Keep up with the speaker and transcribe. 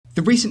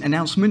The recent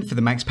announcement for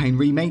the Max Payne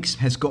remakes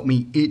has got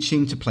me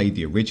itching to play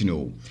the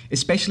original,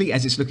 especially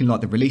as it's looking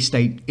like the release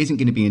date isn't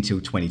going to be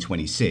until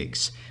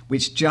 2026,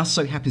 which just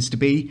so happens to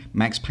be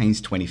Max Payne's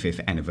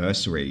 25th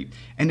anniversary,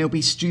 and they'll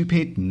be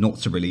stupid not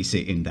to release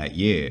it in that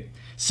year.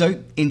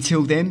 So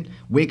until then,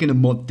 we're going to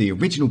mod the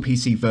original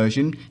PC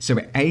version so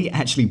it A,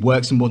 actually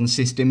works on modern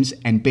systems,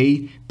 and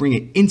B, bring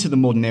it into the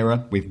modern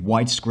era with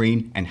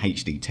widescreen and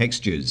HD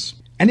textures.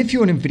 And if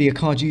you're an Nvidia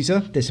card user,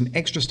 there's some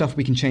extra stuff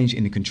we can change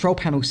in the control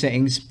panel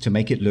settings to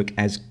make it look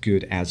as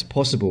good as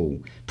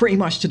possible, pretty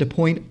much to the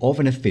point of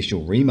an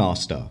official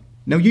remaster.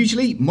 Now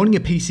usually, modding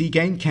a PC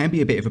game can be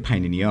a bit of a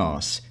pain in the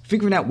arse.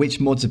 Figuring out which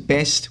mods are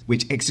best,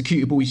 which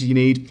executables you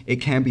need, it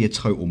can be a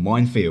total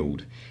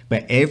minefield.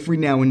 But every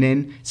now and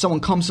then, someone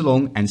comes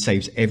along and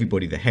saves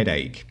everybody the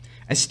headache.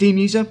 A Steam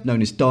user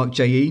known as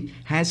DarkJE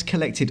has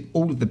collected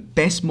all of the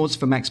best mods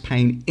for Max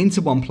Payne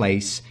into one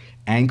place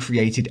and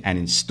created an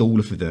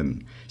installer for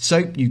them,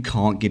 so you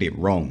can't get it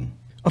wrong.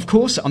 Of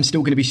course, I'm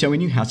still going to be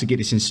showing you how to get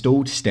this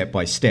installed step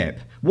by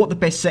step, what the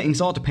best settings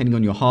are depending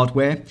on your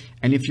hardware,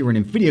 and if you're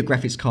an Nvidia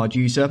graphics card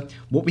user,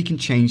 what we can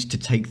change to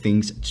take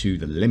things to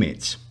the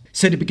limit.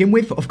 So to begin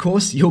with, of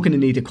course, you're going to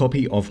need a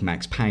copy of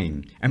Max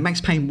Payne, and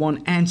Max Payne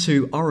 1 and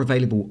 2 are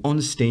available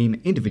on Steam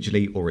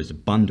individually or as a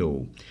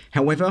bundle.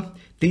 However,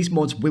 these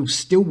mods will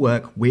still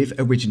work with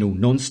original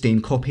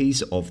non-Steam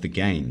copies of the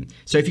game.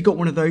 So if you've got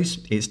one of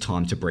those, it's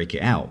time to break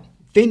it out.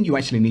 Then you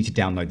actually need to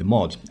download the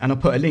mod, and I'll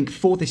put a link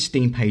for this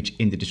Steam page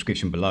in the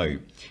description below.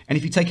 And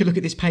if you take a look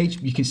at this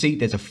page, you can see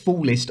there's a full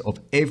list of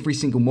every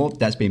single mod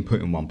that's been put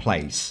in one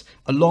place,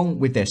 along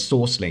with their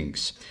source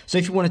links. So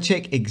if you want to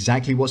check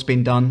exactly what's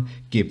been done,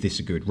 give this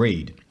a good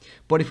read.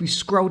 But if we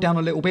scroll down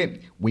a little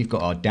bit, we've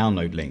got our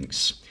download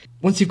links.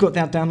 Once you've got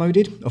that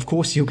downloaded, of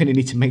course you're going to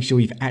need to make sure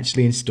you've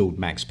actually installed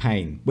Max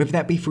Payne. Whether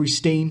that be through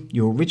Steam,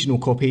 your original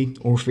copy,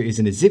 or if it is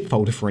in a zip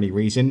folder for any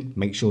reason,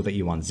 make sure that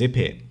you unzip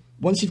it.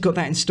 Once you've got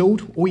that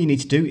installed, all you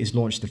need to do is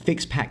launch the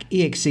FixPack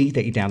exe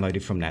that you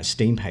downloaded from that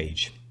Steam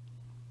page.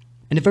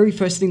 And the very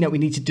first thing that we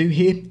need to do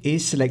here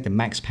is select the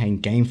Max Payne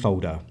game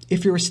folder.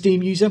 If you're a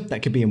Steam user,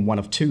 that could be in one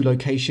of two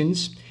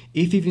locations.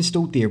 If you've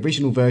installed the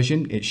original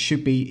version, it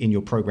should be in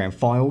your program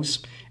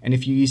files. And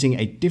if you're using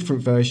a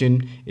different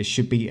version, it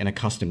should be in a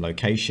custom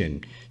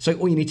location. So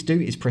all you need to do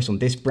is press on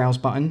this browse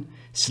button,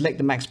 select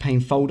the Max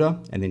Payne folder,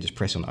 and then just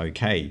press on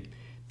OK.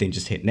 Then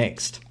just hit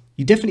next.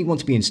 You definitely want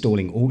to be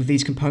installing all of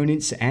these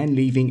components and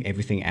leaving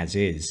everything as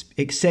is,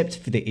 except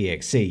for the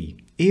exe.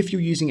 If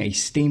you're using a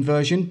Steam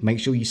version, make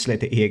sure you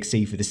select the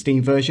exe for the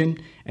Steam version,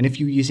 and if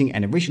you're using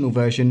an original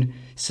version,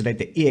 select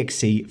the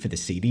exe for the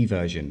CD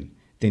version.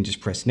 Then just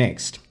press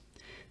next.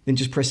 Then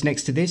just press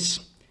next to this,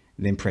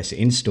 and then press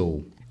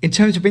install. In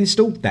terms of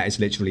install, that is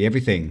literally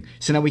everything.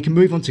 So now we can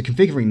move on to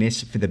configuring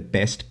this for the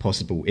best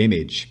possible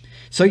image.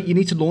 So you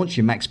need to launch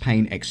your Max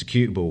Payne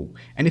executable,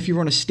 and if you're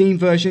on a Steam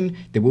version,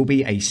 there will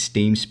be a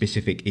Steam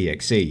specific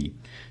exe.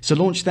 So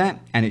launch that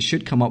and it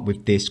should come up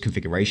with this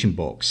configuration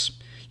box.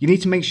 You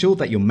need to make sure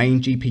that your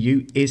main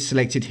GPU is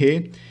selected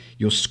here,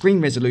 your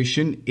screen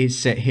resolution is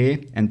set here,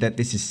 and that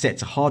this is set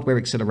to hardware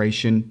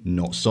acceleration,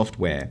 not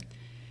software.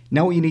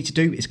 Now all you need to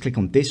do is click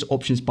on this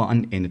options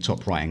button in the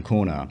top right hand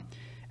corner,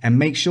 and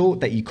make sure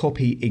that you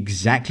copy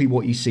exactly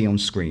what you see on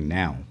screen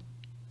now.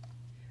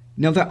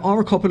 Now there are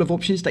a couple of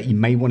options that you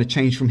may want to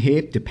change from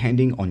here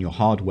depending on your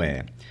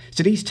hardware.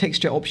 So these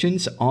texture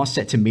options are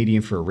set to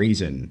medium for a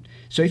reason.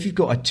 So if you've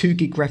got a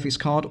 2GB graphics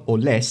card or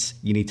less,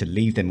 you need to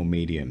leave them on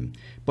medium.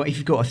 But if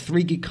you've got a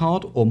 3GB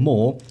card or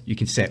more, you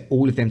can set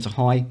all of them to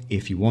high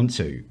if you want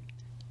to.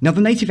 Now the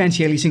native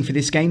anti-aliasing for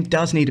this game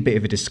does need a bit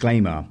of a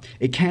disclaimer.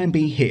 It can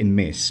be hit and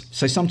miss,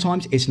 so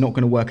sometimes it's not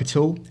going to work at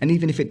all, and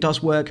even if it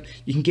does work,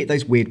 you can get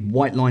those weird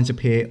white lines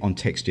appear on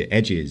texture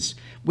edges,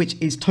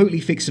 which is totally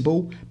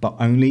fixable, but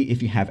only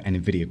if you have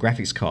an Nvidia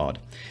graphics card.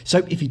 So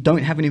if you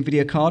don't have an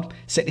Nvidia card,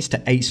 set this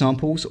to 8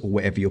 samples or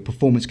whatever your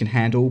performance can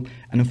handle,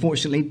 and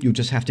unfortunately you'll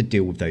just have to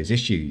deal with those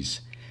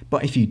issues.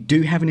 But if you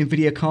do have an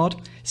Nvidia card,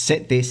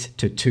 set this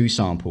to 2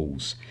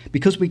 samples,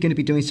 because we're going to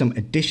be doing some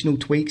additional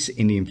tweaks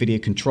in the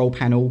Nvidia control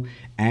panel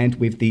and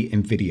with the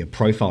Nvidia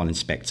profile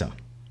inspector.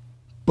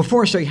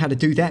 Before I show you how to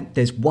do that,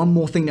 there's one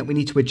more thing that we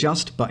need to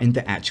adjust, but in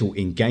the actual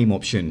in-game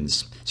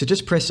options. So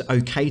just press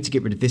OK to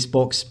get rid of this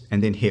box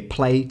and then hit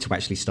play to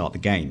actually start the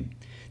game.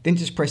 Then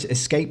just press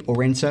escape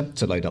or enter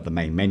to load up the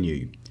main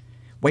menu.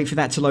 Wait for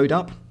that to load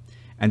up,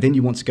 and then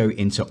you want to go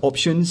into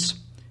options,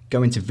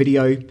 go into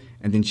video,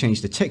 and then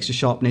change the texture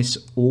sharpness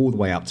all the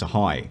way up to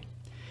high.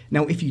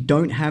 Now if you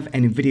don't have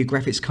an Nvidia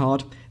graphics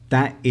card,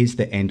 that is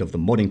the end of the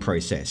modding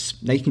process.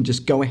 Now you can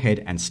just go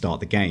ahead and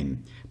start the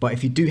game. But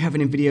if you do have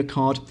an Nvidia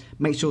card,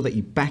 make sure that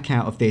you back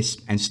out of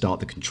this and start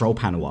the control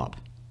panel up.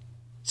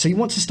 So you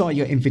want to start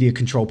your Nvidia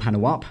control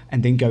panel up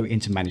and then go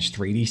into manage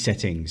 3D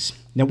settings.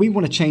 Now we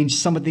want to change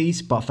some of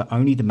these, but for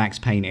only the Max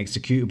Payne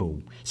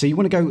executable. So you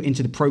want to go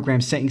into the program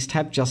settings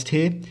tab just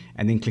here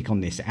and then click on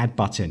this add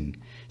button.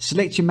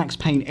 Select your Max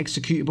Payne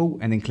executable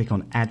and then click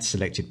on add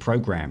selected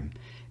program.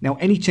 Now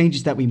any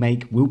changes that we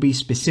make will be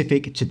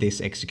specific to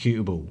this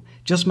executable.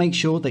 Just make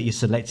sure that you're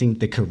selecting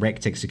the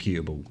correct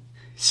executable.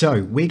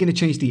 So we're going to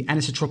change the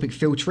anisotropic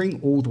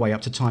filtering all the way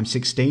up to times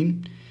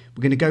 16.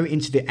 We're going to go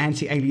into the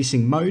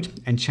anti-aliasing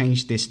mode and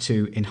change this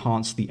to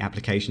enhance the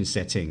application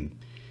setting.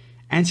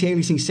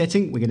 Anti-aliasing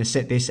setting, we're going to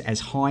set this as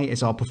high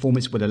as our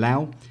performance would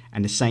allow,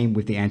 and the same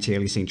with the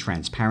anti-aliasing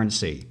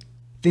transparency.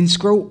 Then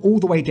scroll all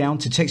the way down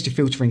to texture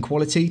filtering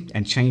quality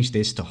and change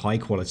this to high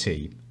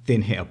quality.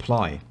 Then hit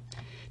apply.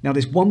 Now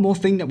there's one more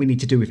thing that we need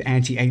to do with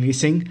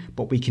anti-aliasing,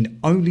 but we can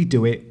only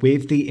do it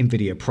with the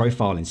Nvidia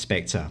Profile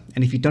Inspector.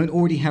 And if you don't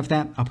already have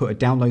that, I'll put a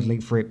download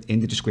link for it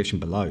in the description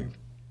below.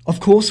 Of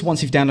course,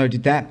 once you've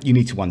downloaded that, you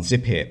need to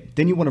unzip it.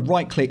 Then you want to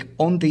right click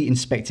on the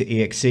Inspector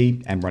exe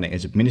and run it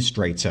as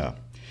administrator.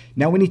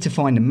 Now we need to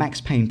find the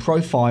Max Payne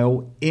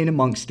profile in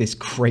amongst this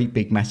great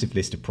big massive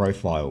list of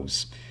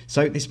profiles.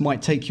 So this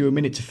might take you a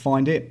minute to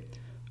find it.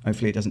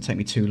 Hopefully it doesn't take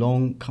me too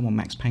long. Come on,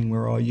 Max Payne,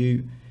 where are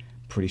you?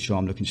 Pretty sure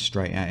I'm looking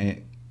straight at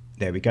it.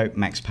 There we go,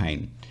 Max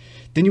Payne.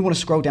 Then you want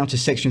to scroll down to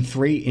section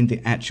 3 in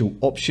the actual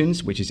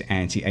options, which is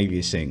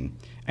anti-aliasing.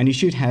 And you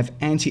should have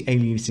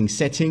anti-aliasing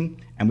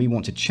setting, and we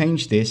want to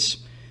change this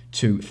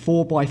to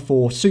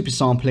 4x4 super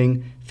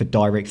sampling for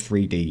direct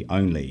 3D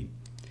only.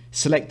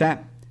 Select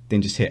that,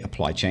 then just hit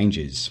apply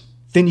changes.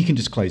 Then you can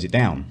just close it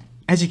down.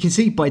 As you can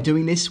see, by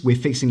doing this, we're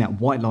fixing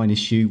that white line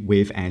issue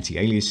with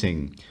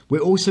anti-aliasing. We're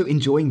also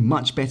enjoying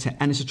much better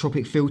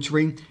anisotropic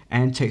filtering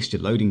and texture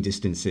loading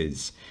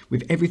distances,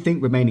 with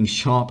everything remaining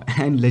sharp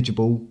and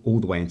legible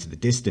all the way into the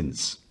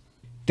distance.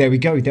 There we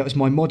go, that was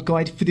my mod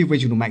guide for the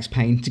original Max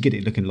Payne to get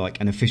it looking like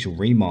an official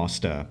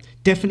remaster.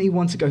 Definitely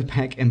one to go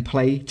back and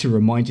play to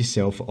remind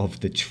yourself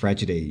of the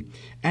tragedy,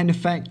 and the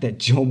fact that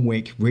John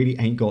Wick really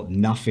ain't got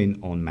nothing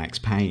on Max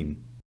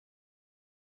Payne.